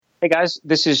Hey guys,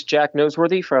 this is Jack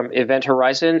Noseworthy from Event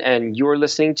Horizon, and you're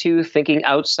listening to Thinking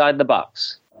Outside the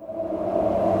Box.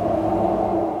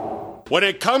 When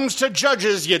it comes to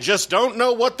judges, you just don't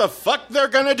know what the fuck they're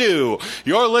gonna do.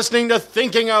 You're listening to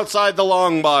Thinking Outside the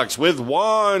Long Box with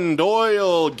Juan,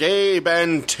 Doyle, Gabe,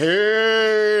 and Tim's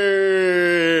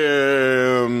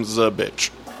a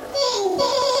bitch.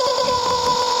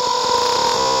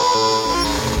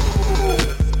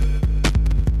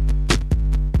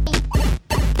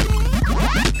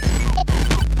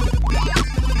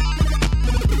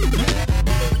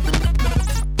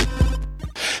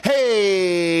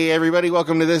 Hey, everybody,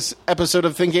 welcome to this episode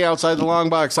of Thinking Outside the Long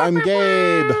Box. I'm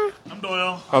Gabe. I'm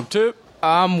Doyle. I'm Tip.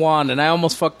 I'm Juan, and I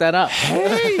almost fucked that up.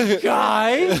 Hey,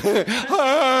 guy.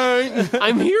 Hi.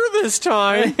 I'm here this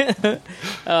time.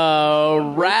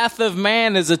 Wrath of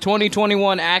Man is a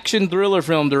 2021 action thriller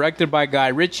film directed by Guy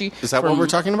Ritchie. Is that what we're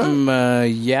talking about?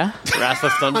 Yeah. Wrath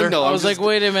of Thunder. No, I was like,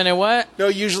 wait a minute, what? No,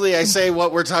 usually I say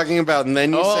what we're talking about, and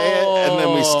then you say it, and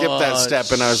then we skip that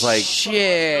step, and I was like...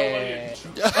 Shit.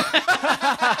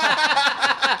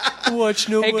 Watch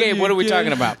Hey, nobody Gabe, what are we again.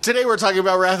 talking about? Today we're talking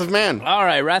about Wrath of Man. All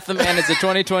right, Wrath of Man is a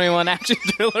 2021 action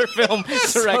thriller film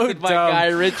directed by dumb. Guy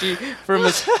Ritchie from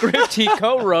a script he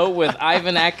co-wrote with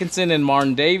Ivan Atkinson and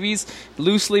Martin Davies,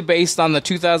 loosely based on the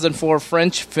 2004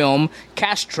 French film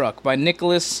Cash Truck by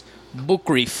Nicolas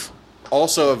Boukrieff.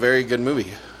 Also a very good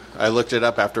movie. I looked it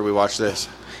up after we watched this.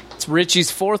 It's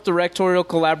Ritchie's fourth directorial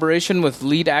collaboration with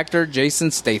lead actor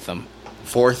Jason Statham.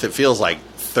 Fourth, it feels like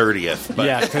 30th. But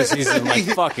Yeah, because he's in like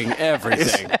fucking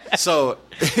everything. So,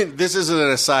 this isn't an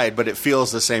aside, but it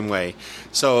feels the same way.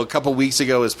 So, a couple weeks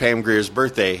ago was Pam Grier's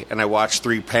birthday, and I watched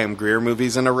 3 Pam Grier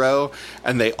movies in a row,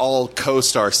 and they all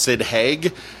co-star Sid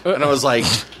Haig. And I was like,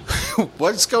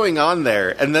 what's going on there?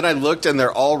 And then I looked, and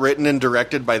they're all written and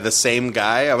directed by the same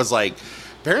guy. I was like,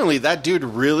 apparently that dude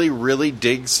really, really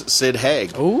digs Sid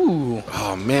Haig. Ooh.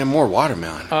 Oh, man, more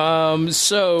watermelon.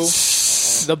 So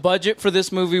the budget for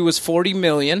this movie was $40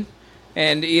 million,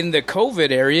 and in the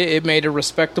COVID area, it made a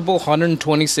respectable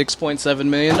 $126.7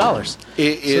 million.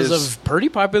 It is It's a pretty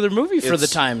popular movie for the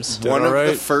it's times. one of the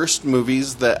Alright. first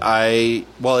movies that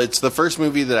it's the first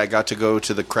movie that I got to go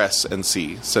to the Crest and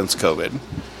see since COVID.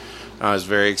 I was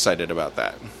very excited about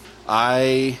that.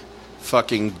 I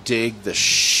fucking dig the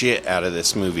shit out of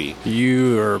this movie.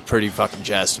 You are pretty fucking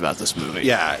jazzed about this movie.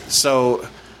 Yeah, so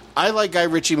I like Guy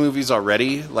Ritchie movies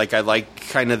already. Like, I like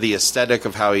kind of the aesthetic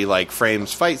of how he, like,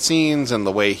 frames fight scenes and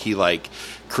the way he, like,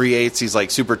 creates these,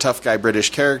 like, super tough guy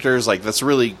British characters. Like, that's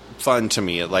really fun to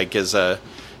me. It, like, it's a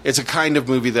kind of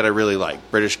movie that I really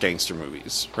like, British gangster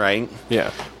movies, right?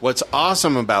 Yeah. What's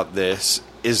awesome about this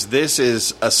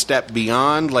is a step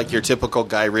beyond, like, your typical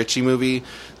Guy Ritchie movie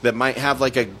that might have,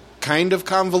 like, a kind of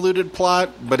convoluted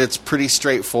plot, but it's pretty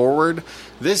straightforward.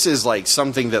 This is like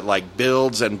something that like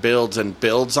builds and builds and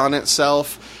builds on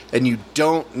itself, and you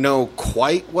don't know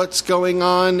quite what's going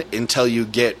on until you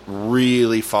get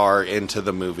really far into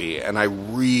the movie. And I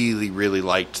really, really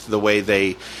liked the way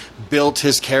they built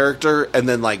his character and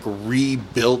then like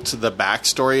rebuilt the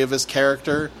backstory of his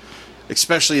character.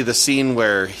 Especially the scene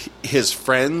where his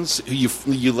friends, who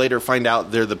you later find out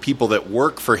they're the people that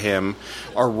work for him,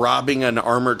 are robbing an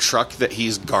armored truck that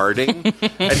he's guarding.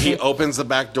 And he opens the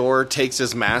back door, takes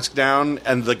his mask down,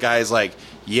 and the guy's like,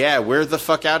 yeah, we're the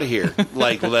fuck out of here.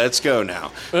 Like, let's go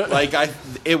now. Like,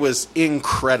 it was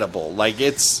incredible. Like,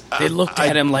 They looked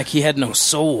at him like he had no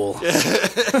soul.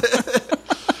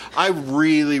 I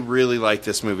really, really like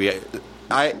this movie.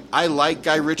 I like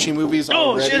Guy Ritchie movies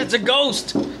already. Oh, shit, it's a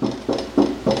ghost!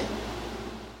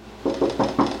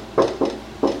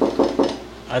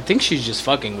 I think she's just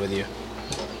fucking with you.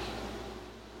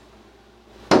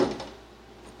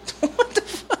 What the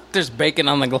fuck? There's bacon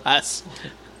on the glass.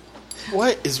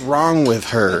 What is wrong with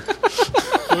her?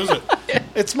 Who is it?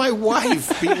 It's my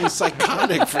wife being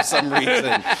psychotic for some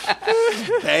reason.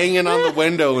 Banging on the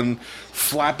window and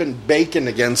flapping bacon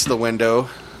against the window.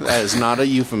 That is not a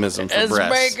euphemism for It's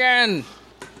breasts. bacon!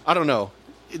 I don't know.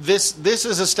 This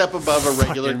is a step above a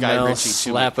regular Fucking Guy Mel Ritchie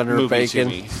slapping her movie bacon.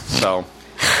 to me. So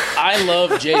I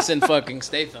love Jason fucking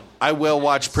Statham. I will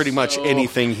watch pretty much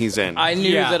anything he's in. I knew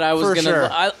Yeah, that I was for gonna.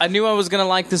 sure. I knew I was gonna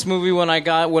like this movie when I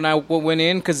went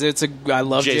in because I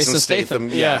love Jason Statham.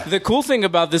 yeah. The cool thing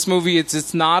about this movie is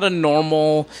it's not a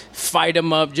normal fight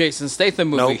 'em up Jason Statham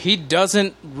movie. Nope. He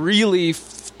doesn't really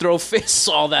throw fists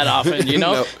all that often. You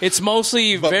know, No. it's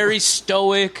mostly very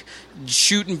stoic,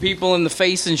 shooting people in the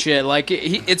face and shit. Like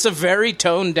it's a very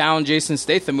toned down Jason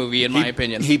Statham movie, in my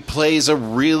opinion. He plays a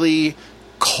really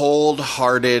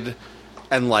cold-hearted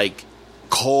and like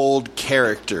cold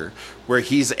character where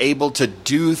he's able to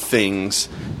do things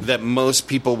that most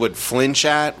people would flinch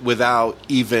at without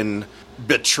even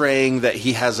betraying that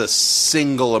he has a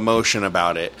single emotion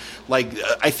about it. Like,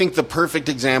 I think the perfect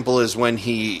example is when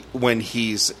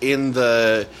he's in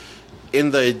the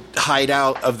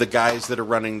hideout of the guys that are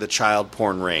running the child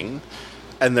porn ring.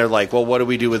 And they're like, well, what do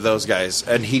we do with those guys?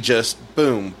 And he just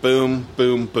boom, boom,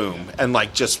 boom, boom. And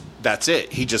like, just, that's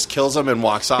it. He just kills them and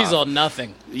walks off. He's all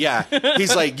nothing. Yeah.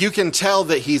 He's like, you can tell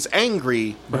that he's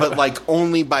angry, but like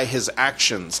only by his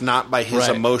actions, not by his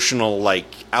Right. emotional like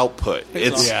output.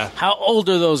 It's, Yeah. How old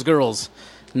are those girls?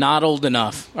 Not old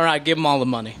enough. All right, give them all the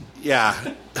money.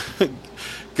 yeah.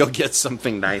 Go get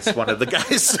something nice, one of the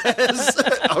guys says.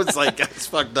 I was like, that's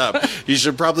fucked up. You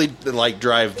should probably like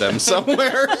drive them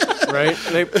somewhere. Right?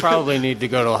 They probably need to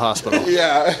go to a hospital.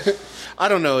 Yeah. I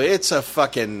don't know. It's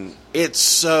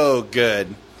so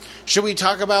good. Should we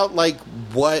talk about like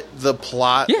what the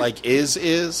plot like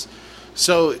is?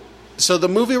 So the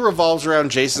movie revolves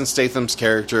around Jason Statham's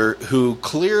character, who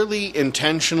clearly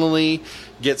intentionally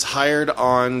gets hired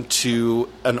on to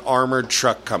an armored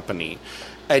truck company.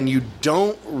 And you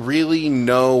don't really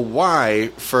know why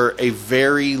for a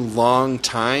very long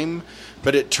time,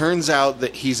 but it turns out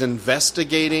that he's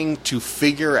investigating to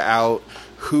figure out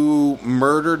who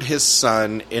murdered his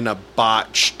son in a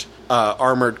botched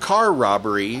armored car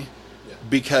robbery,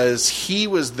 because he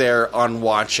was there on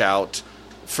watch out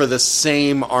for the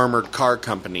same armored car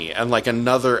company, and like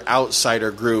another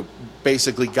outsider group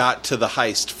basically got to the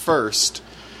heist first,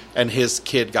 and his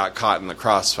kid got caught in the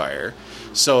crossfire.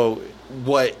 So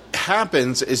what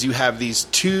happens is you have these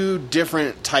two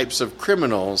different types of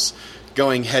criminals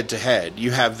going head to head.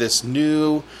 You have this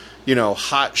new,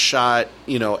 hotshot,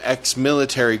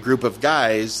 ex-military group of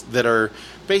guys that are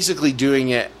basically doing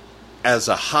it as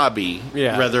a hobby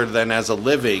rather than as a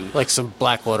living. Like some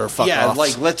Blackwater fuck-offs. Yeah,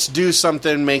 like, let's do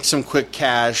something, make some quick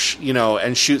cash,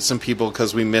 and shoot some people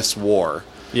because we miss war.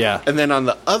 Yeah. And then on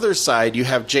the other side, you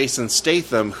have Jason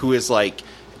Statham, who is like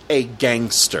a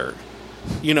gangster.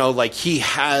 Like he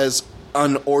has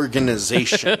an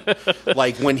organization.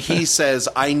 Like when he says,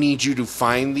 I need you to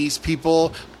find these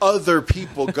people, other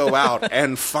people go out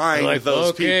and find like,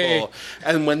 those okay. people.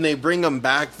 And when they bring them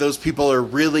back, those people are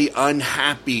really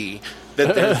unhappy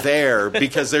that they're there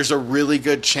because there's a really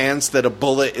good chance that a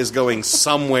bullet is going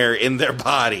somewhere in their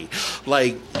body.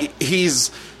 Like he's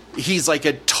like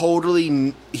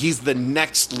he's the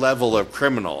next level of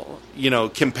criminal,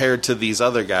 compared to these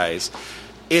other guys.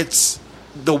 It's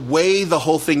the way the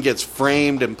whole thing gets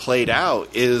framed and played out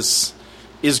is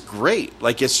great.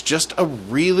 Like, it's just a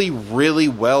really, really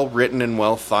well written and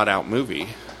well thought out movie.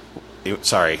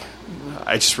 Sorry,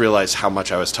 I just realized how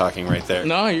much I was talking right there.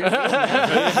 No, you're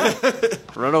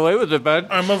Run away with it, bud.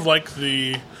 I'm of like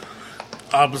the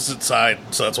opposite side,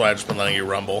 so that's why I've just been letting you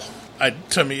rumble.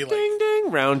 To me, like, Ding,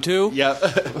 ding. Round 2. Yeah.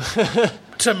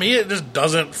 to me, it just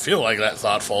doesn't feel like that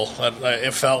thoughtful.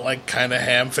 It felt like kind of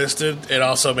ham-fisted. It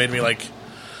also made me like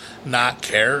not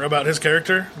care about his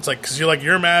character. It's like, because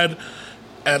you're mad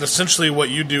at essentially what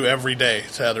you do every day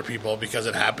to other people because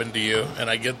it happened to you, and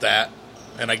I get that,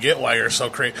 and I get why you're so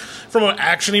crazy. From an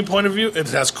action-y point of view,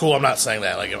 that's cool. I'm not saying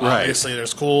that. Like, obviously,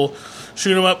 there's cool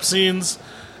shoot-'em-up scenes.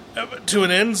 To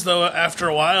an end, though, after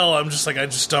a while, I'm just like, I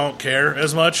just don't care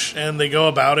as much, and they go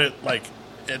about it like,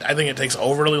 I think it takes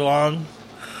overly long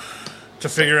to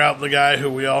figure out the guy who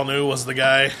we all knew was the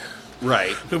guy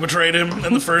Right. who betrayed him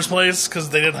in the first place, because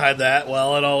they didn't hide that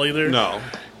well at all either. No.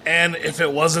 And if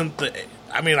it wasn't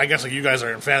I guess like you guys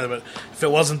aren't a fan of it, if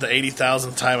it wasn't the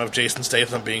 80,000th time of Jason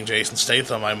Statham being Jason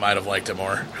Statham, I might have liked it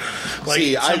more. Like,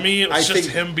 See, to me, it was just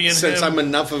think him being since him. I'm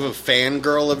enough of a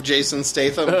fangirl of Jason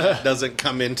Statham, that doesn't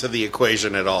come into the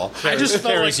equation at all. I just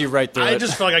felt carries like you right through I it.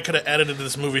 just felt like I could have edited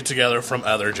this movie together from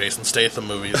other Jason Statham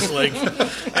movies. Like,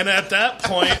 and at that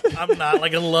point, I'm not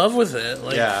like in love with it.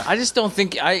 Like, Yeah. I just don't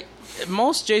think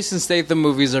most Jason Statham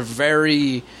movies are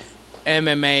very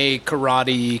MMA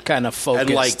karate kind of focused,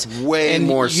 And, like, way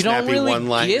more you don't snappy really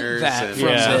one-liners get that and- from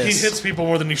Yeah. he this. hits people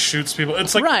more than he shoots people.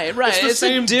 It's like Right. It's, the It's a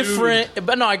same different,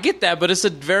 but no, I get that, but it's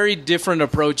a very different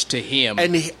approach to him.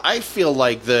 And I feel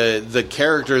like the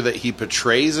character that he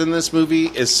portrays in this movie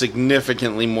is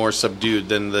significantly more subdued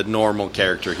than the normal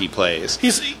character he plays.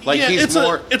 It's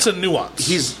a nuance.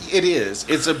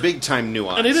 It's a big time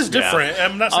nuance. and it is different.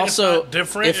 I'm not saying Also, it's not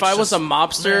different. if it's I was just- a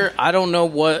mobster, I don't know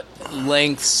what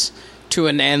lengths to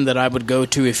an end that I would go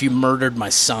to if you murdered my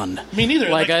son. Me neither.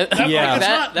 Like, Like, that it's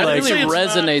not- really it's not-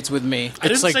 resonates with me. I It's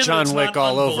didn't like say that John it's Wick not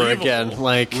all over unbelievable. again.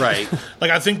 Like, Right.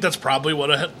 Like, I think that's probably what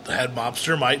a head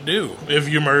mobster might do if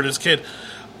you murdered his kid.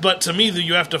 But to me,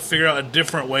 you have to figure out a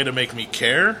different way to make me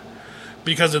care,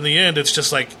 because in the end, it's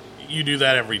just like you do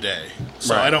that every day.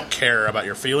 So Right. I don't care about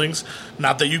your feelings.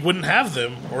 Not that you wouldn't have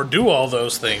them or do all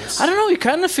those things. I don't know. He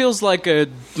kind of feels like a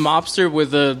mobster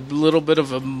with a little bit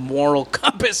of a moral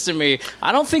compass to me.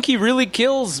 I don't think he really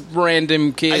kills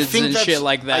random kids and shit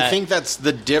like that. I think that's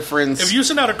the difference. If you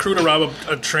send out a crew to rob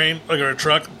a train or a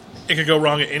truck, it could go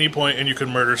wrong at any point, and you could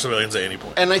murder civilians at any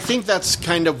point. And I think that's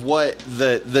kind of what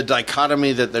the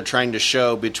dichotomy that they're trying to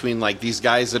show between like these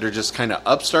guys that are just kind of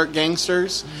upstart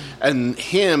gangsters and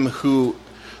him who,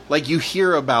 like, you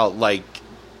hear about like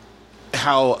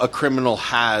how a criminal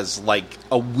has like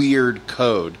a weird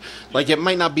code. Like, it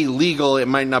might not be legal, it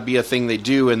might not be a thing they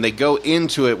do, and they go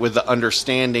into it with the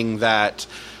understanding that,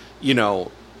 you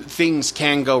know, things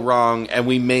can go wrong and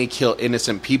we may kill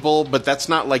innocent people, but that's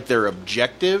not like their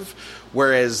objective.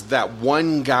 Whereas that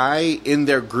one guy in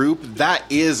their group, that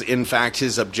is in fact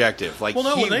his objective. Like, Well,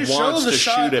 no, he when they show wants the to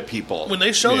shot, shoot at people. When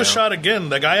they show Yeah. the shot again,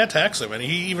 the guy attacks him, and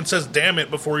he even says "damn it"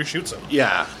 before he shoots him.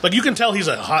 Yeah. Like, you can tell he's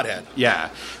a hothead. Yeah,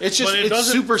 it's just But it it's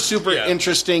doesn't- super yeah.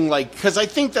 interesting. Like, because I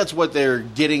think that's what they're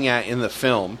getting at in the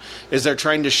film is they're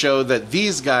trying to show that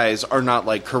these guys are not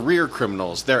like career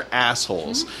criminals; they're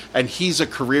assholes, and he's a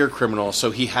career criminal,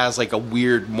 so he has like a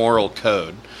weird moral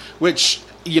code, which,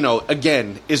 you know,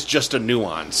 again, is just a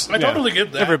nuance. I totally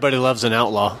get that. Everybody loves an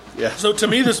outlaw. Yeah, So to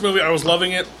me, this movie, I was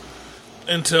loving it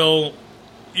until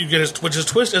you get his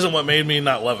twist isn't what made me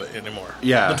not love it anymore.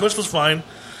 Yeah. The twist was fine,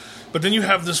 but then you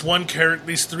have this one character,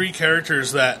 these three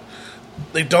characters that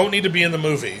they don't need to be in the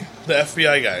movie. The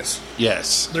FBI guys.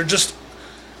 yes,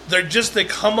 They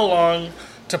come along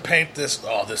to paint this.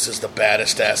 Oh, this is the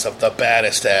baddest ass of the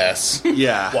baddest ass.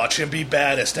 yeah. Watch him be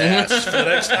baddest ass for the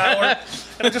next hour.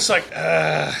 And it's just like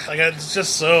it's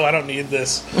just so I don't need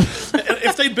this.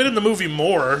 If they'd been in the movie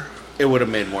more, It would have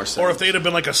made more sense. or if they'd have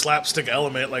been like a slapstick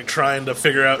element, like trying to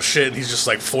figure out shit, and he's just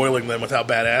like foiling them with how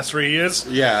badassery he is.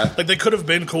 Yeah. Like, they could have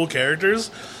been cool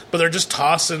characters, but they're just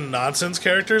tossing nonsense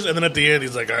characters. And then at the end,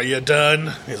 he's like, "Are you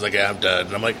done?" He's like, "Yeah, I'm done."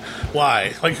 And I'm like,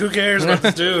 "Why? Like, who cares about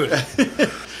this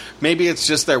dude?" Maybe it's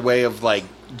just their way of like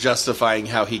justifying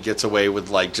how he gets away with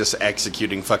like just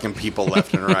executing fucking people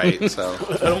left and right. So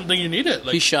I don't think you need it.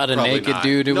 Like, he shot a probably naked not.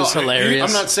 dude. It No, was hilarious.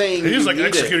 I'm not saying he was you like need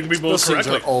executing it. Those people things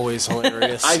correctly. are always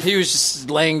hilarious. He was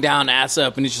just laying down, ass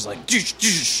up, and he's just like, "Doosh,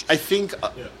 doosh."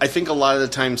 I think a lot of the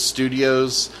time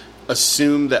studios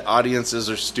assume that audiences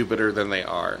are stupider than they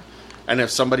are. And if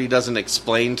somebody doesn't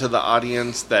explain to the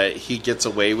audience that he gets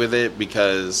away with it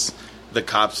because the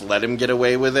cops let him get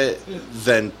away with it,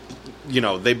 then, you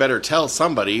know, they better tell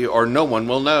somebody or no one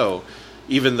will know.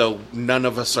 Even though none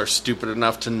of us are stupid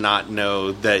enough to not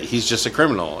know that he's just a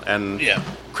criminal. And Yeah.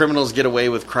 criminals get away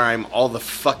with crime all the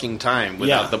fucking time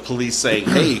without Yeah. the police saying,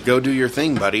 "Hey, go do your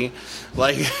thing, buddy."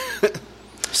 Like...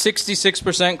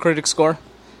 66% critic score,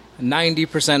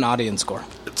 90% audience score.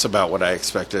 It's about what I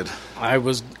expected.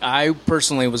 I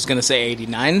personally was going to say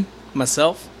 89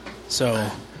 myself. So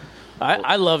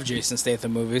I love Jason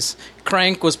Statham movies.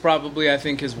 Crank was probably, I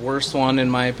think, his worst one in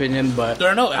my opinion, but There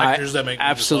are no actors I that make me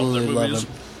just love absolutely their love movies.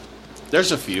 him.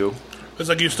 There's a few, It's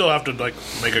like you still have to like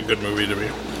make a good movie to me.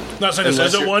 Not saying this Unless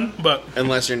isn't you're- one, but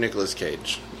unless you're Nicolas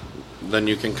Cage. Then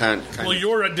you can kind well, of...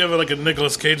 your idea of like a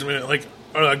Nicolas Cage movie, like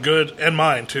a good, and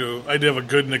mine too. Idea of a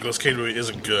good Nicolas Cage movie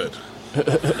isn't good.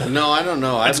 No, I don't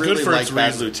know. I It's good really for like its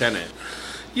Bad reason. Lieutenant.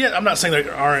 Yeah, I'm not saying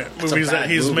there aren't a movies that bad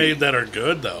he's movie. made that are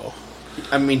good though.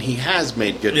 I mean, he has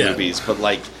made good Yeah. movies, but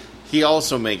like, he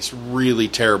also makes really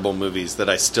terrible movies that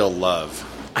I still love.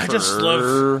 I just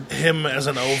love him as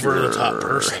an over-the-top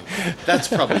person. That's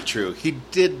probably true. He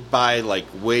did buy like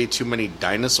way too many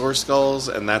dinosaur skulls,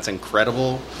 and that's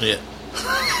incredible. Yeah.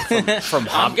 From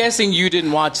I'm guessing you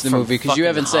didn't watch the movie because you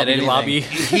haven't said anything. Lobby.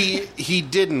 He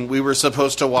didn't. We were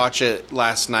supposed to watch it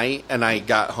last night, and I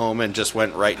got home and just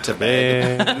went right to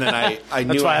bed. Man. And then I knew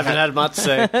That's why I haven't had much to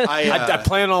say. I I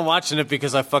plan on watching it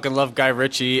because I fucking love Guy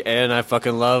Ritchie and I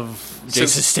fucking love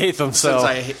Jason Statham. So since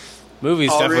I movie's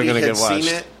definitely already going to had get watched.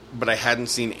 seen it, but I hadn't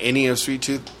seen any of Sweet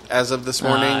Tooth as of this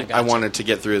morning. gotcha. I wanted to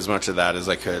get through as much of that as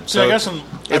I could. So I guess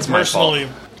it's my fault.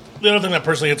 the other thing that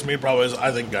personally hits me probably is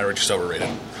I think Guy Ritchie's overrated.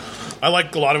 I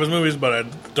like a lot of his movies, but I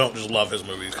don't just love his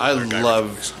movies. 'cause I they're Guy Ritchie love,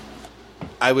 movies.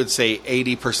 I would say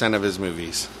 80% of his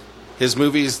movies. His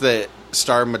movies that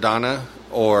star Madonna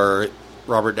or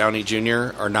Robert Downey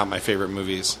Jr. are not my favorite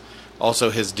movies. Also,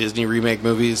 his Disney remake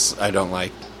movies, I don't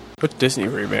like. What Disney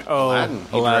remake? Oh, Aladdin.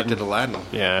 He directed Aladdin.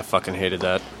 Yeah, I fucking hated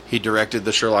that. He directed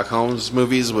the Sherlock Holmes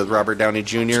movies with Robert Downey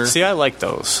Jr. See, I like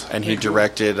those. And he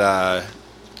directed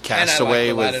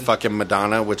Castaway with Aladdin. fucking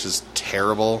Madonna, which is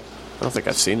terrible. I don't think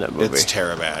I've seen that movie. It's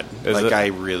terrible bad. Is Like, it? I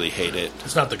really hate it.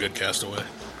 It's not the good Castaway.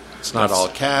 It's not all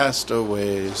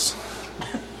castaways.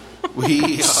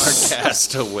 We are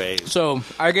castaways. So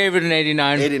I gave it an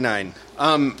 89. 89.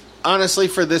 Honestly,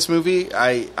 for this movie,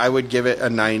 I would give it a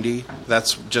 90.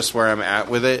 That's just where I'm at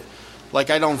with it. Like,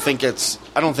 I don't think it's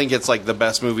like the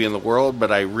best movie in the world,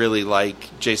 but I really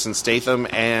like Jason Statham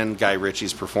and Guy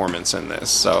Ritchie's performance in this.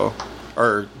 So,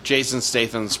 or Jason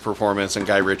Statham's performance and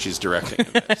Guy Ritchie's directing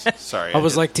in this. Sorry, I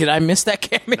was like, did I miss that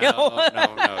cameo?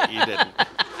 no, you didn't.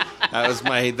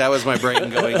 That was my brain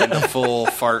going into full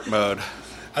fart mode.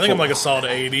 I think I'm like a solid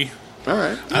 80. All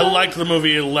right. I liked the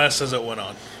movie less as it went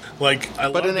on. Like, I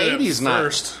But loved an it 80's at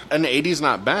first. not an 80's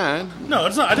not bad. No,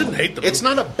 it's not. I didn't hate the movie. It's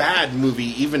not a bad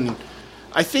movie, even.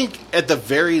 I think at the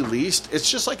very least, it's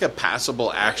just like a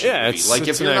passable action Yeah, movie. it's- Like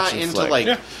it's if an you're not action into flick. like,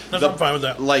 Yeah, I'm fine with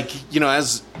that. Like, you know,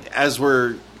 as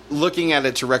we're looking at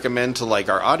it to recommend to like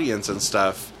our audience and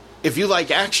stuff. If you like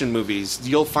action movies,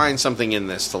 you'll find something in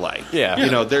this to like. Yeah.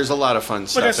 You know, there's a lot of fun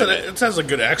stuff. Like I said, in it. it has a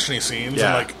good actiony scenes.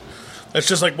 Yeah. And like, it's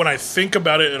just like when I think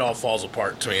about it, it all falls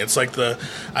apart to me. It's like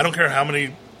I don't care how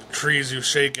many trees you've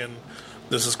shaken.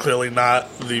 This is clearly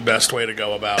not the best way to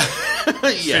go about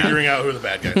figuring out who the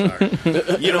bad guys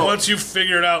are. You know, Once you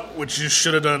figure it out, which you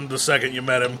should have done the second you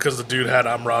met him, because the dude had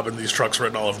 "I'm robbing these trucks"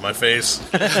 written all over my face.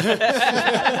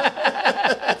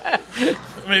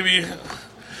 Maybe.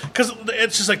 Because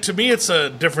it's just like, to me, it's a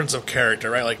difference of character,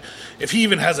 right? Like, if he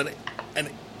even has an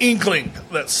inkling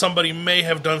that somebody may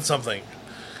have done something,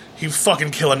 he's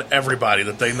fucking killing everybody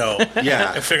that they know.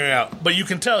 Yeah. And figuring out. But you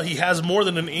can tell he has more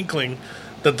than an inkling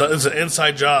that it's an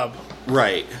inside job.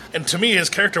 right. And to me, his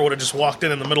character would have just walked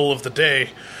in the middle of the day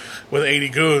with 80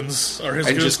 goons, or his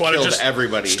And goon just squad, and killed just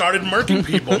everybody. started murking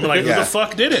people. And like, Yeah. who the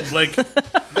fuck did it? Like,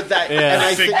 But that, Yeah. and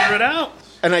I figure think, it out.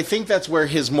 And I think that's where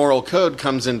his moral code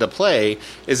comes into play,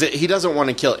 is that he doesn't want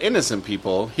to kill innocent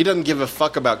people. He doesn't give a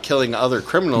fuck about killing other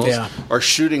criminals Yeah. or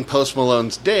shooting Post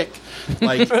Malone's dick.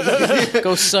 Like,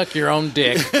 Go suck your own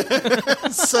dick.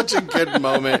 such a good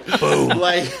moment. Boom.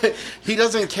 Like, he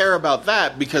doesn't care about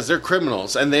that because they're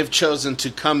criminals and they've chosen to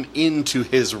come into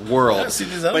his world. Yeah, see,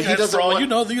 these other But he guys, doesn't for all want- you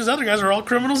know, these other guys are all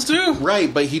criminals too.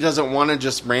 Right, but he doesn't want to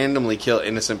just randomly kill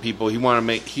innocent people. He He's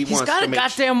wants got to a make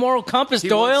goddamn moral compass, he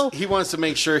Doyle. wants to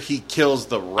make sure he kills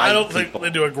the right I don't people. think they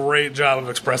do a great job of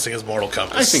expressing his moral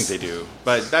compass. I think they do,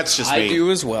 but that's just I me.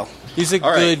 do as well. He's a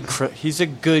All right. he's a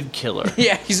good killer.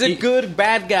 Yeah, he's a good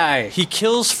bad guy. He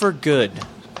kills for good.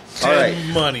 All right.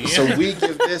 Money. So we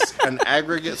give this an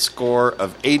aggregate score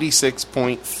of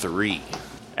 86.3.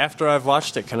 After I've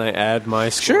watched it, can I add my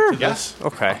score Sure. to this?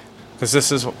 Okay. Because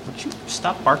this is... Would you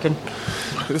stop barking?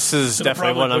 This is It'll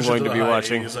definitely probably what I'm push it going to the be high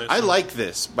watching. 80s, I like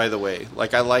this, by the way.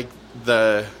 Like, I like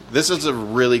this is a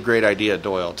really great idea,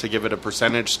 Doyle, to give it a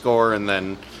percentage score and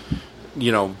then,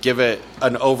 you know, give it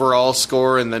an overall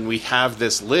score, and then we have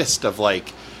this list of, like,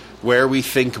 where we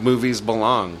think movies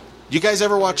belong. You guys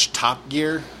ever watch Top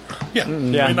Gear? Yeah,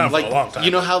 Yeah. I mean, not for Like, a long time.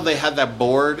 you know how they had that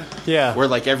board? Yeah. Where,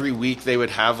 like, every week they would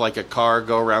have, like, a car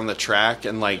go around the track,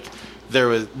 and, like, there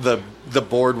was the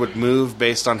board would move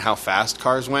based on how fast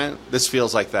cars went. This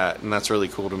feels like that, and that's really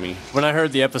cool to me. When I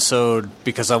heard the episode,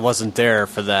 because I wasn't there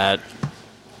for that,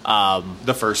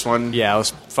 The first one? yeah, I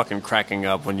was fucking cracking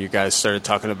up when you guys started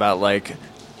talking about, like,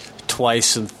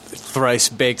 twice and thrice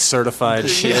baked certified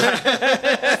shit.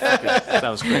 That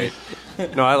was great.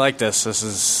 No, I like this. This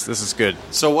is good.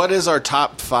 So what is our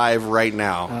top 5 right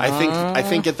now? I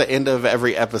think at the end of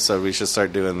every episode we should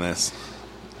start doing this.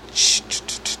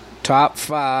 Top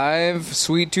 5.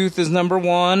 Sweet Tooth is number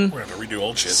 1. We're gonna redo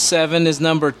old shit. 7 is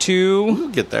number 2. We'll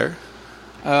get there.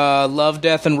 Love,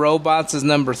 Death, and Robots is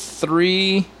number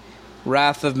 3.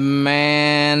 Wrath of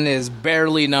Man is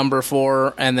barely number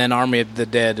 4. And then Army of the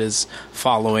Dead is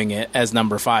following it as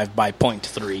number 5 by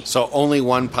 0.3. So only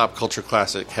one pop culture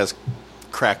classic has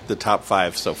cracked the top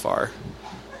 5 so far.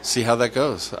 See how that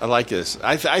goes. I like this.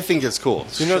 I think it's cool.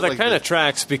 You know, Shit that like kind of this.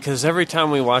 tracks because every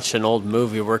time we watch an old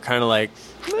movie, we're kind of like,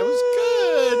 It was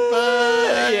good,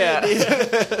 but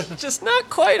yeah, just not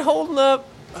quite holding up.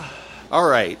 All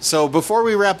right. So before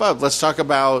we wrap up, let's talk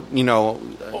about, you know,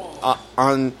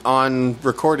 on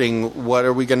recording, what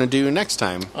are we going to do next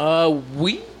time?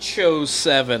 We chose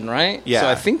 7, right? Yeah. So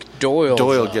I think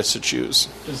Doyle Gets to choose.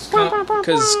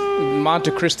 because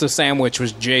Monte Cristo Sandwich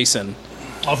was Jason.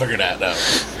 I'll figure that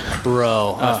out. Bro,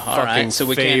 all right, so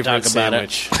we can't talk about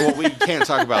it. Well, we can't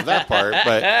talk about that part,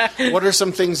 but what are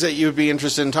some things that you would be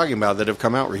interested in talking about that have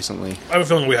come out recently? I have a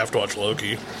feeling we have to watch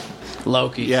Loki.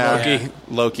 Loki. Yeah,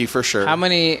 Loki for sure. How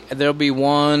many? There'll be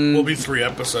one. We'll be 3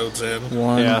 episodes in.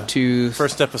 One, Yeah. 2.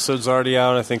 First episode's already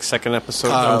out. I think second episode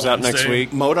comes out next Wednesday.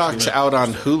 week. MODOK's out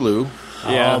on Hulu.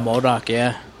 Yeah. Oh, MODOK,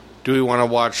 yeah. Do we want to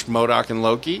watch MODOK and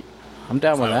Loki? I'm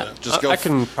down with that. Just go. I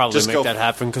can probably just make go- that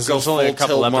happen because go there's only a full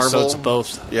couple tilt episodes Marvel. of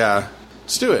both. Yeah,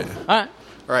 let's do it. All right.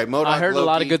 All right, MODOK, I heard a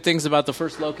lot Loki. of good things about the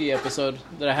first Loki episode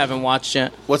that I haven't watched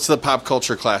yet. What's the pop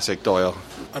culture classic, Doyle?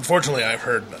 Unfortunately, I've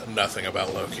heard nothing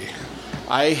about Loki.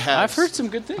 I've heard some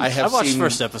good things. I I watched the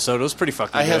first episode. It was pretty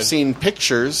fucking I good. have seen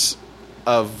pictures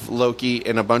of Loki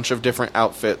in a bunch of different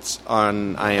outfits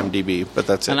on IMDb, but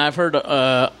that's it. And I've heard,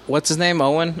 what's his name,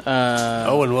 Owen?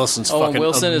 Owen Wilson's Owen fucking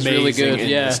Wilson is really amazing good, in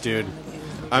yeah. this, dude.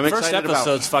 I'm First excited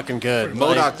episode's fucking good.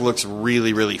 about Like, MODOK looks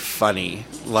really, really funny.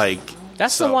 Like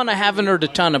That's so- the one I haven't heard a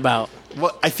ton about.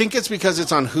 Well, I think it's because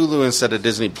it's on Hulu instead of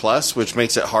Disney Plus, which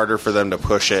makes it harder for them to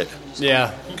push it.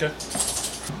 yeah. Okay.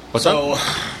 What's So, up?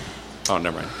 Oh,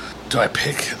 never mind. do I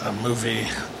pick a movie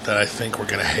that I think we're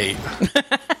gonna hate?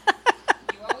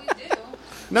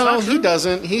 No, he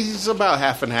doesn't. He's about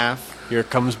half and half. Here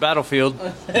comes Battlefield.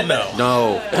 No.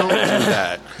 No, don't do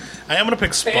that. I am gonna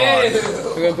pick Spawn.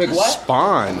 We're going to pick what?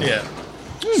 Spawn. Yeah.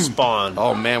 Spawn.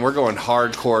 Oh man, we're going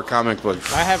hardcore comic book.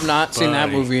 I have not seen that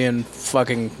Buddy. movie in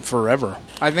fucking forever.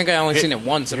 I think I only seen it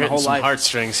once in my Hitting whole some life.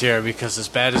 heartstrings here because as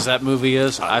bad as that movie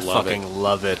is, I love fucking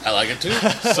love it. I like it too.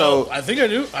 So- So I think I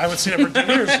do. I haven't seen it for 10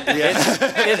 years.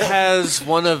 It has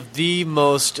one of the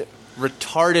most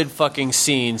retarded fucking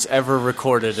scenes ever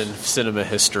recorded in cinema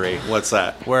history. What's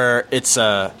that? Where it's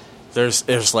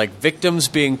there's like victims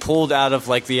being pulled out of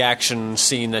like the action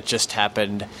scene that just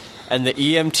happened, and the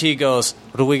EMT goes,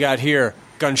 "What do we got here?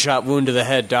 Gunshot wound to the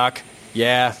head, doc.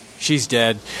 Yeah, she's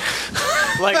dead."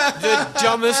 Like the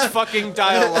dumbest fucking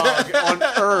dialogue on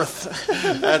earth.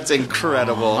 That's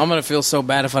incredible. I'm going to feel so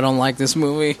bad if I don't like this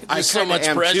movie. I There's so kinda much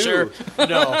am, pressure. too. No,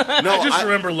 No, I just I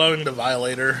remember loving The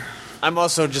Violator. I'm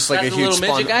also just like That's a the huge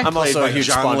little midget Spawn. guy? I'm also played a by huge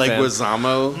John Spawn fan.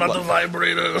 Leguizamo. Not the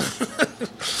vibrator.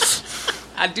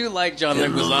 I do like John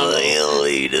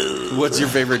Leguizamo. What's your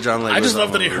favorite John Leguizamo? I just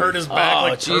love that he hurt his back. Oh,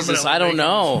 like, Jesus, permanently. I don't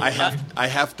know. I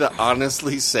have to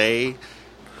honestly say,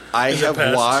 I Is it have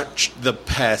Pest? watched The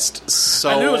Pest so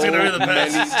I knew it was gonna be The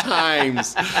Pest. many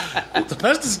times. The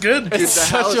Pest is good. Dude, It's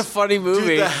such a funny movie.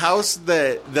 Dude, the house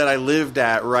that I lived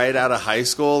at right out of high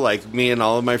school, like me and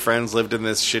all of my friends lived in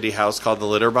this shitty house called the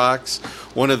Litter Box.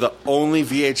 One of the only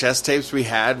VHS tapes we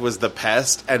had was The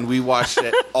Pest, and we watched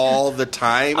it all the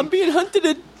time. I'm being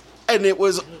hunted. And it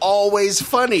was always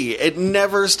funny. It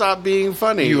never stopped being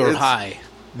funny. You were It's- high.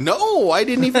 No, I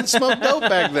didn't even smoke dope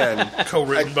back then.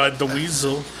 Co-written by The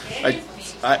Weasel.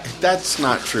 That's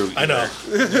not true. I know.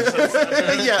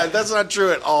 Yeah, that's not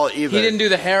true at all either. He didn't do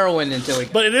the heroin until he...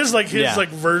 But it is like his Yeah. like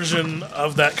version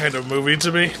of that kind of movie to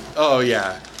me. Oh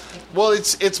yeah. Well,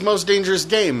 it's Most Dangerous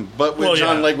Game, but with Well,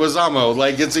 John yeah. Leguizamo.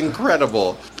 Like, it's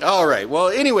incredible. All right. Well,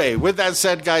 anyway, with that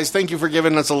said, guys, thank you for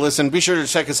giving us a listen. Be sure to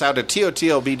check us out at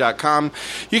totlb.com.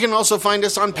 You can also find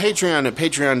us on Patreon at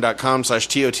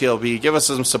patreon.com/totlb. Give us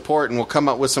some support, and we'll come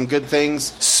up with some good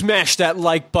things. Smash that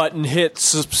like button, hit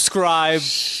subscribe.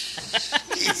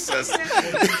 Jesus.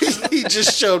 He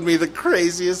just showed me the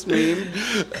craziest meme.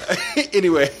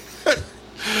 Anyway.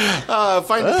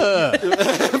 Find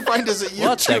us at YouTube.com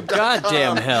What the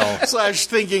goddamn hell?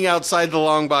 /thinking outside the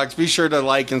long box. Be sure to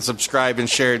like and subscribe and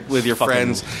share it with your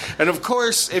friends. And of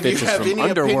course, if you bitches have from any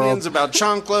Underworld. opinions about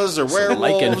chanclas or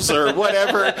werewolves or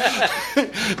whatever,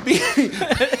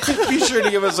 be sure to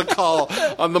give us a call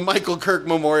on the Michael Kirk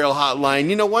Memorial Hotline.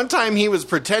 You know, one time he was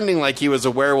pretending like he was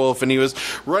a werewolf and he was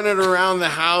running around the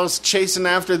house chasing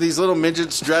after these little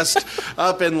midgets dressed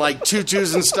up in like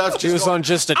tutus and stuff. He was on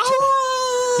just a.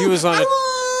 He was on a. I'm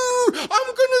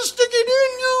gonna stick it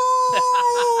in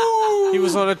you. He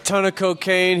was on a ton of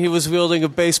cocaine. He was wielding a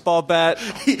baseball bat.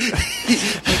 He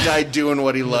died doing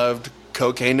what he loved,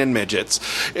 cocaine and midgets.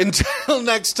 Until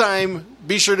next time,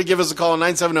 be sure to give us a call,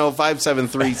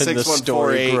 970-573-6148. And the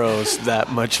story grows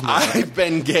that much more. I've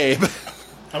been Gabe.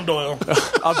 I'm Doyle.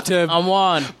 Up to I'm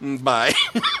Juan. Bye.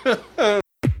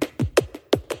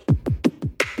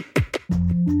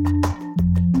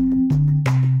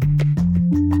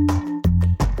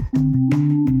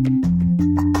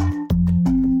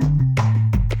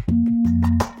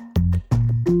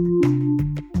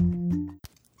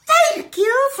 Thank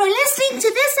you for listening to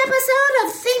this episode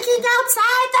of Thinking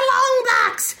Outside the Long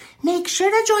Box. Make sure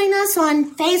to join us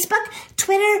on Facebook,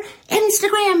 Twitter,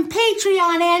 Instagram,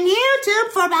 Patreon, and YouTube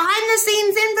for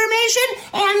behind-the-scenes information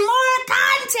and more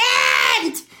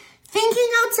content. Thinking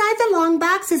Outside the Long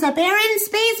Box is a Barren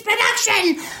Space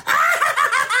production.